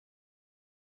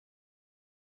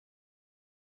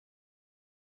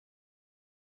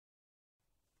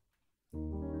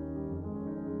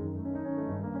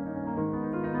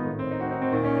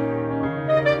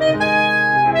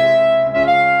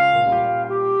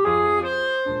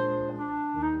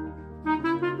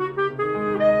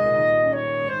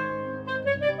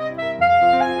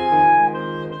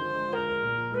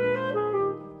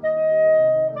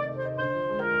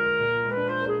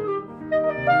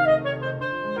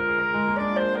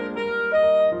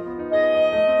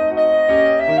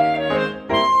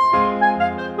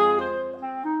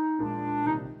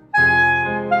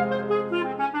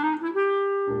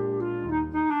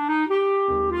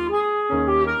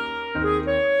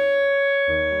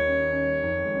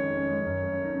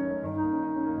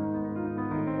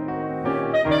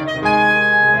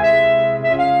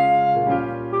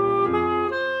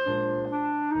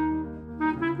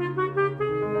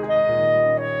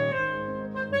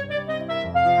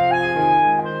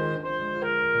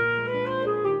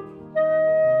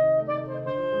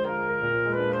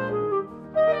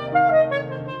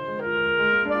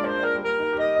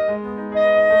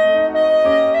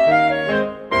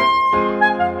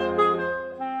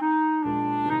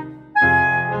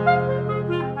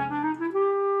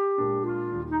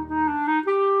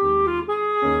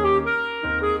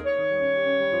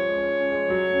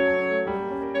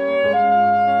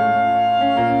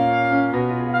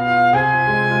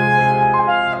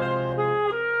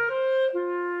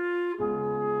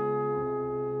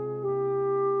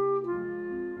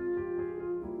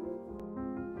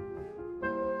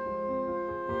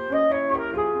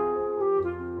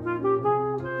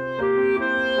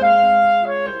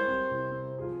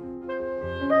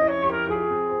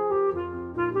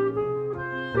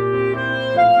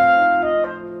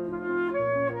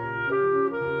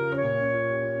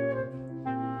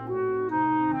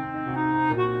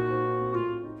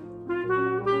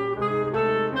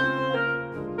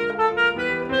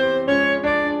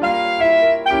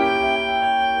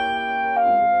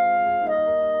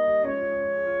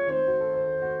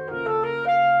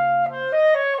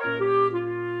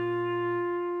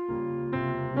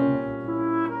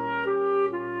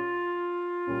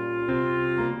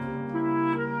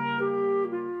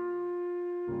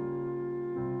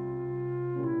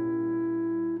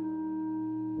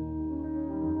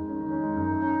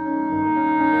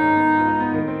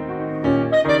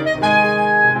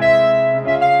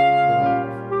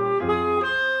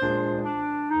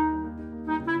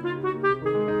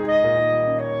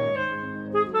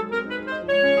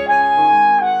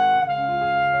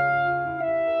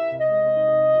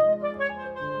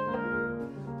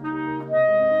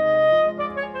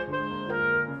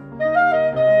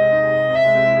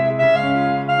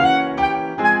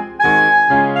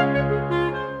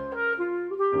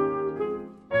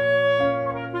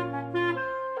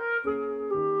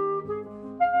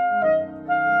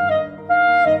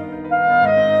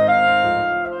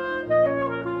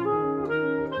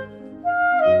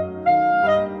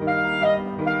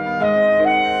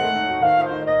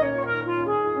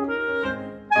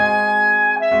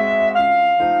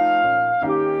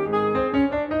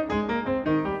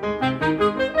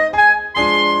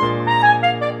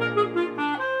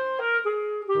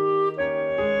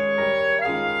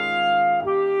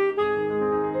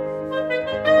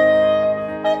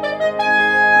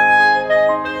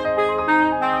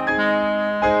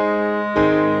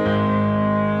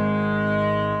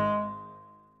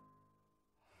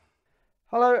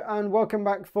welcome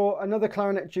back for another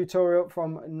clarinet tutorial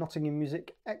from Nottingham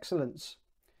Music Excellence.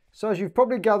 So as you've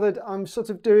probably gathered, I'm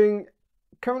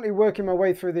currently working my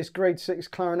way through this grade 6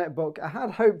 clarinet book. I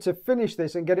had hoped to finish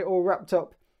this and get it all wrapped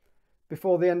up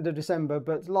before the end of December,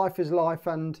 but life is life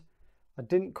and I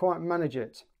didn't quite manage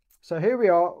it. So here we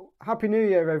are. Happy New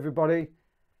Year, everybody.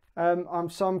 I'm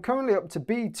currently up to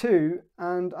B2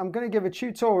 and I'm going to give a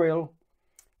tutorial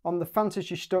on the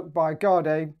Fantasiestücke by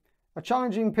Gade. A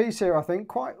challenging piece here, I think,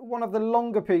 quite one of the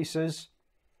longer pieces,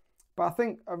 but I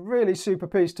think a really super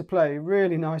piece to play,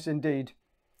 really nice indeed.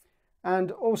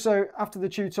 And also after the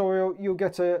tutorial you'll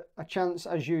get a chance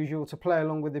as usual to play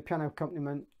along with the piano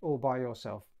accompaniment all by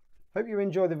yourself. Hope you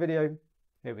enjoy the video.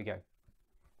 Here we go.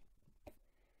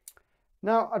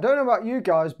 Now, I don't know about you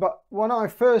guys, but when I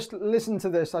first listened to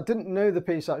this, I didn't know the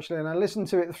piece actually, and I listened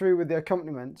to it through with the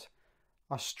accompaniment.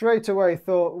 I straight away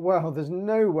thought, well, there's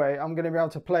no way I'm going to be able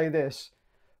to play this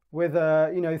with,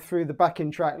 through the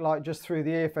backing track, like just through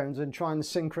the earphones and try and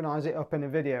synchronize it up in a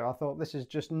video. I thought this is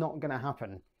just not going to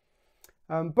happen.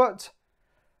 But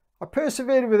I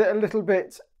persevered with it a little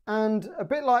bit, and a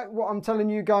bit like what I'm telling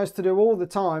you guys to do all the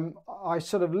time, I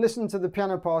sort of listened to the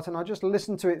piano part and I just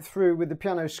listened to it through with the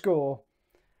piano score.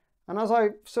 And as I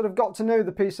sort of got to know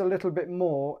the piece a little bit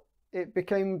more, it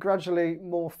became gradually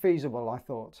more feasible, I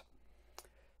thought.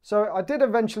 So I did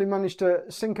eventually manage to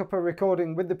sync up a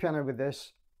recording with the piano with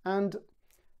this, and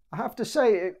I have to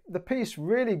say the piece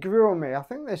really grew on me. I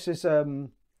think this is a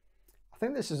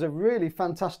really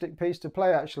fantastic piece to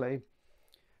play actually.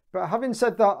 But having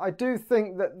said that, I do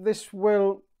think that this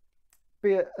will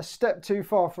be a step too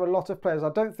far for a lot of players.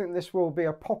 I don't think this will be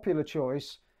a popular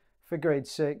choice for grade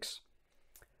 6.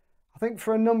 I think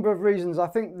for a number of reasons. I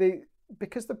think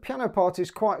because the piano part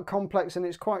is quite complex and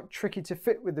it's quite tricky to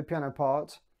fit with the piano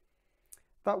part,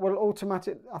 I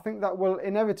think that will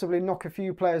inevitably knock a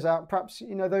few players out. Perhaps,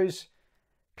 those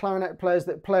clarinet players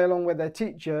that play along with their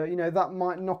teacher, that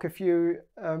might knock a few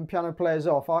piano players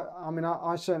off.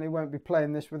 I certainly won't be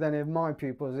playing this with any of my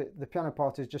pupils. The piano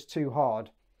part is just too hard.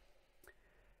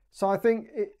 So I think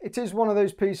it is one of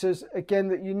those pieces, again,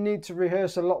 that you need to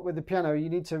rehearse a lot with the piano. You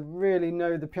need to really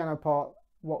know the piano part,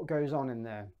 what goes on in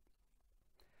there.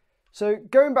 So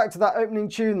going back to that opening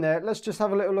tune there, let's just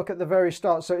have a little look at the very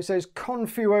start. So it says con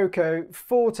fuoco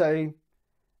forte,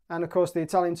 and of course the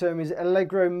Italian term is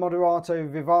allegro moderato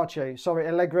vivace. Sorry,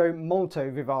 allegro molto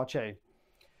vivace.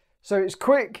 So it's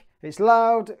quick, it's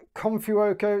loud, con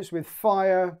fuoco, it's with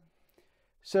fire.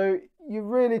 So you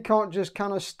really can't just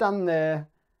kind of stand there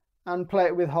and play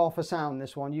it with half a sound,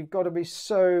 this one. You've got to be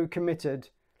so committed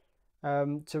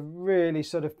to really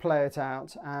sort of play it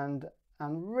out and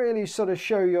really sort of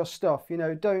show your stuff.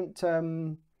 Don't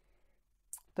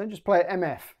just play it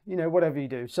MF, whatever you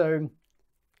do. So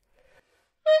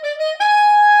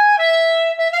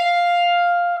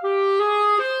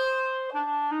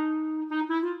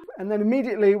and then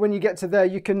immediately when you get to there,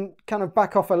 you can kind of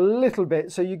back off a little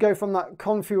bit. So you go from that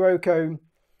con fuoco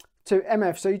to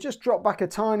MF. So you just drop back a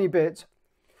tiny bit.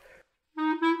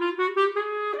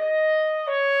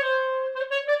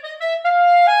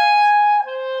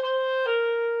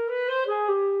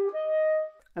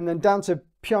 And then down to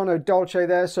piano dolce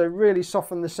there, so really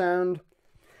soften the sound.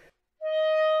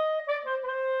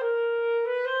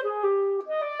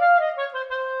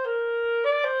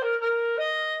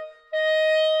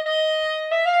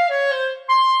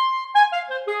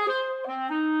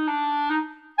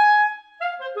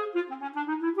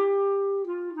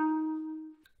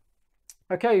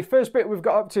 Okay, first bit we've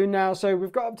got up to now, so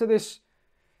we've got up to this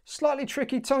slightly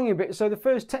tricky tonguing bit. So the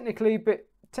first technically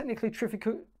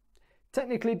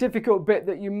difficult bit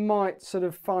that you might sort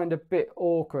of find a bit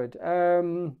awkward.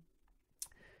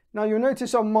 Now you'll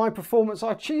notice on my performance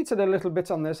I cheated a little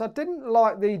bit on this. I didn't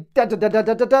like the da da da da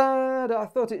da da da. I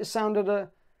thought it sounded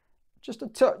just a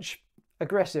touch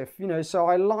aggressive, so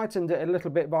I lightened it a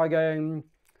little bit by going.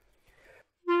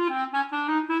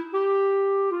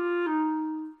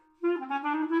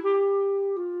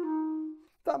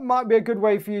 That might be a good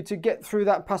way for you to get through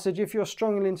that passage if you're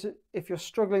struggling to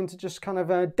just kind of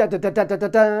da da da da da da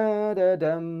da da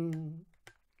da.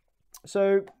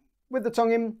 So with the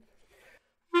tongue in,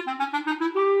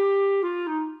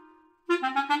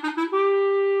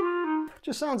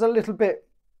 just sounds a little bit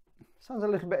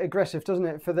aggressive, doesn't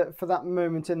it, for that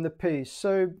moment in the piece.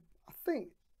 So I think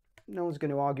no one's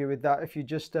going to argue with that if you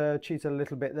just cheat a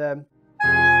little bit there.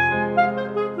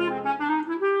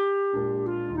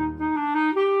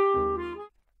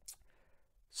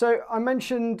 So I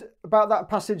mentioned about that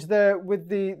passage there with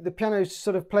the piano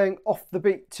sort of playing off the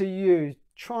beat to you.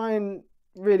 Try and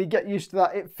really get used to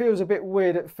that. It feels a bit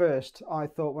weird at first, I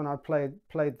thought, when I played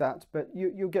that, but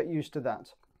you'll get used to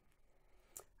that.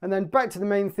 And then back to the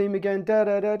main theme again, da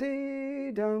da da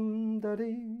dee dum da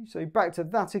dee. So back to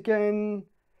that again,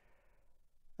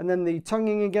 and then the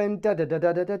tonguing again, da da da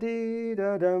da da da dee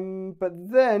da dum. But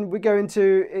then we go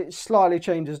into, it slightly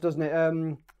changes, doesn't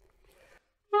it?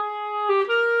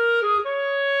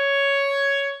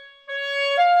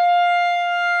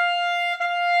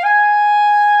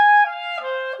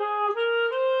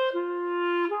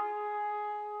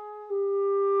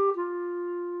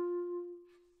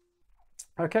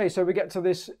 Okay, so we get to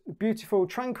this beautiful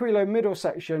Tranquillo middle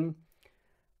section,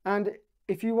 and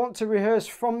if you want to rehearse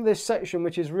from this section,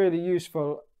 which is really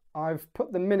useful, I've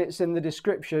put the minutes in the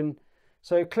description,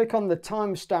 so click on the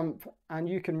timestamp and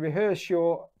you can rehearse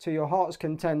to your heart's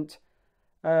content.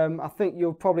 I think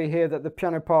you'll probably hear that the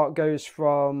piano part goes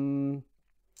from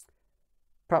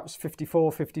perhaps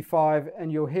 54, 55,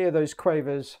 and you'll hear those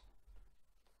quavers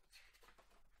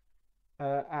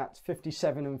at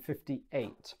 57 and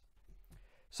 58.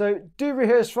 So do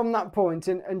rehearse from that point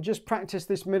and just practice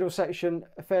this middle section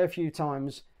a fair few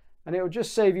times, and it will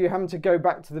just save you having to go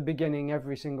back to the beginning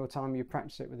every single time you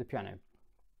practice it with the piano.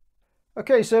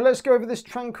 Okay, so let's go over this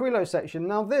Tranquillo section.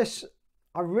 Now this,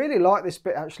 I really like this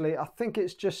bit actually. I think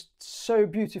it's just so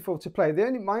beautiful to play.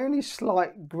 My only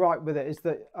slight gripe with it is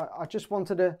that I just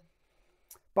wanted to,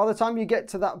 by the time you get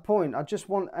to that point, I just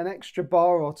want an extra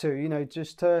bar or two, you know,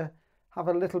 just to have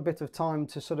a little bit of time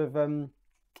to sort of,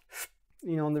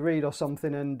 you know, on the reed or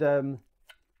something, and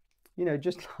you know,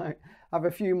 just like have a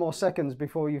few more seconds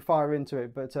before you fire into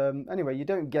it. But anyway, you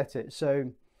don't get it,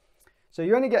 so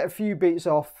you only get a few beats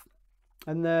off,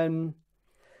 and then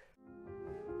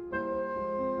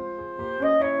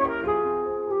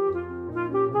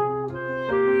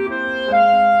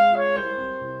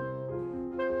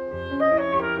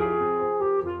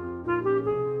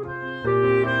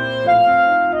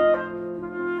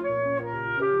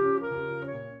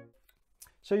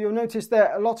so you'll notice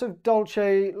there a lot of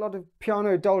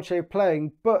piano dolce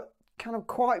playing, but kind of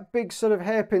quite big sort of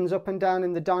hairpins up and down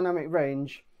in the dynamic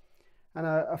range, and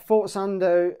a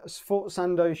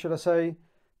forzando, should I say,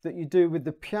 that you do with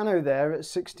the piano there at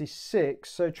 66.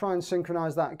 So try and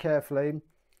synchronize that carefully.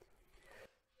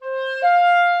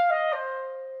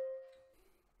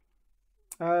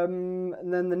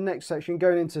 And then the next section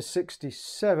going into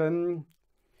 67.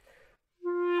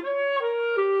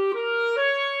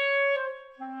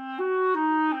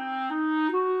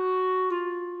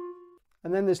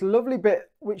 And then this lovely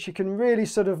bit, which you can really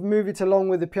sort of move it along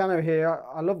with the piano here.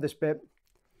 I love this bit.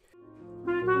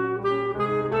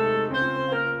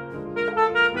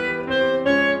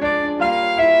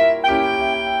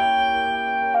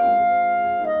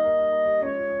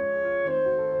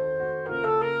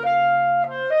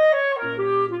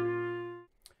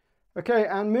 Okay,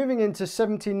 and moving into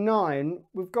 79,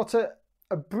 we've got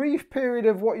a brief period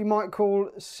of what you might call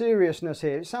seriousness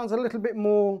here. It sounds a little bit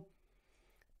more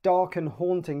dark and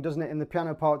haunting, doesn't it, in the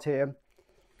piano part here.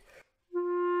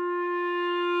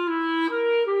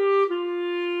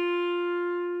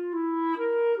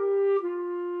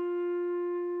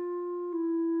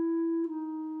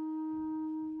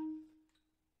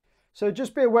 So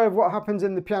just be aware of what happens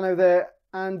in the piano there,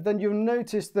 and then you'll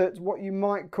notice that what you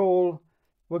might call,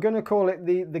 we're going to call it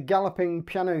the galloping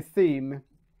piano theme,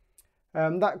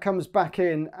 that comes back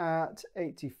in at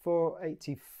 84,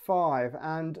 85,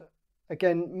 and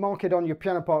again, mark it on your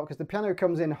piano part, because the piano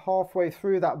comes in halfway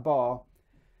through that bar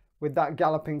with that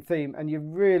galloping theme, and you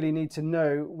really need to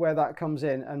know where that comes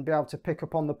in and be able to pick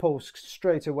up on the pulse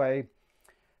straight away,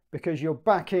 because you're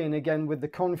back in again with the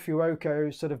con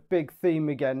fuoco sort of big theme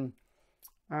again,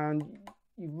 and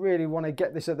you really want to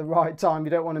get this at the right time.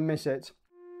 You don't want to miss it.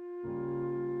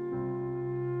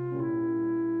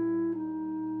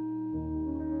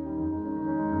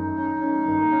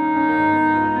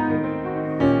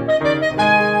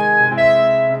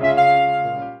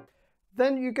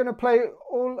 Then you're going to play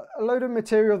a load of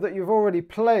material that you've already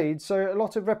played, so a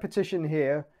lot of repetition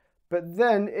here, but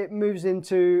then it moves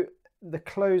into the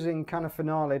closing kind of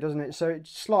finale, doesn't it? So it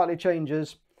slightly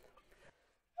changes.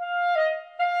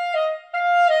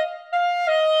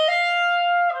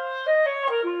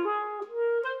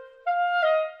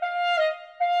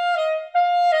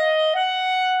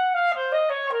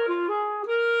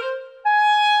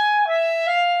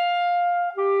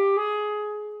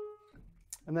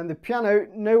 And then the piano,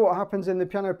 know what happens in the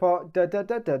piano part, da da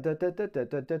da da da da da da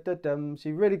da da dum. So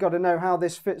you really got to know how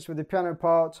this fits with the piano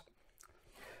part.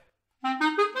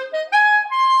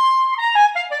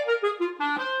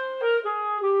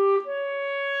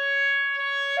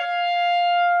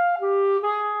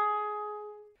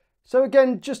 So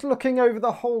again, just looking over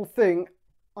the whole thing,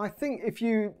 I think if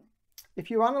you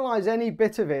analyse any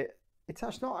bit of it, it's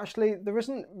actually not actually, there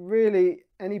isn't really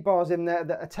any bars in there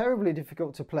that are terribly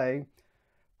difficult to play.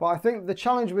 But I think the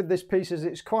challenge with this piece is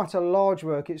it's quite a large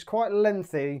work, it's quite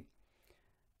lengthy,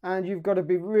 and you've got to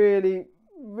be really,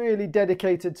 really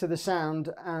dedicated to the sound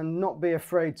and not be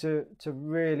afraid to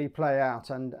really play out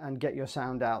and get your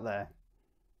sound out there.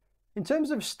 In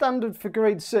terms of standard for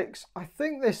grade 6, I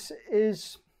think this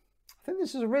is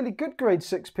a really good grade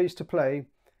 6 piece to play.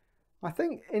 I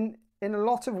think in a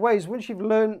lot of ways, once you've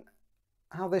learned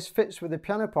how this fits with the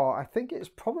piano part, I think it's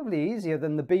probably easier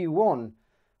than the B1.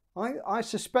 I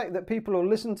suspect that people will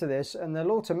listen to this and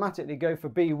they'll automatically go for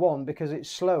B1 because it's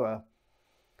slower.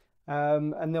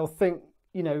 And they'll think,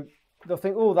 you know,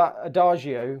 oh, that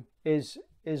adagio is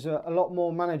a lot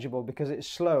more manageable because it's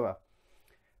slower.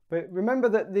 But remember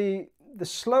that the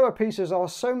slower pieces are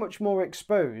so much more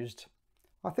exposed.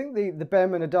 I think the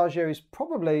Berman adagio is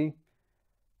probably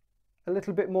a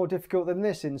little bit more difficult than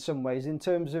this in some ways, in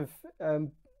terms of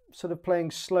sort of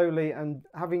playing slowly and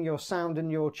having your sound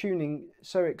and your tuning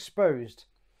so exposed.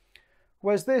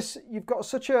 Whereas this, you've got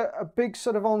such a big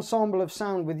sort of ensemble of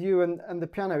sound with you and the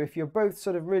piano. If you're both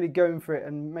sort of really going for it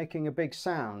and making a big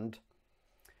sound,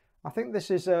 I think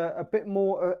this is a bit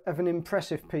more of an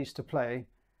impressive piece to play.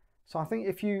 So I think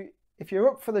if you're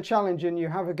up for the challenge and you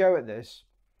have a go at this,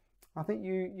 I think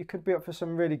you could be up for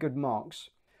some really good marks.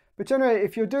 But anyway,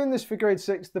 if you're doing this for grade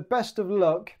 6, the best of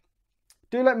luck.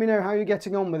 Do let me know how you're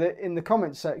getting on with it in the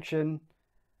comments section.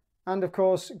 And of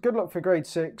course, good luck for grade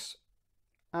 6.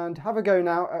 And have a go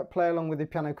now at play along with the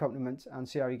piano accompaniment and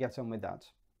see how you get on with that.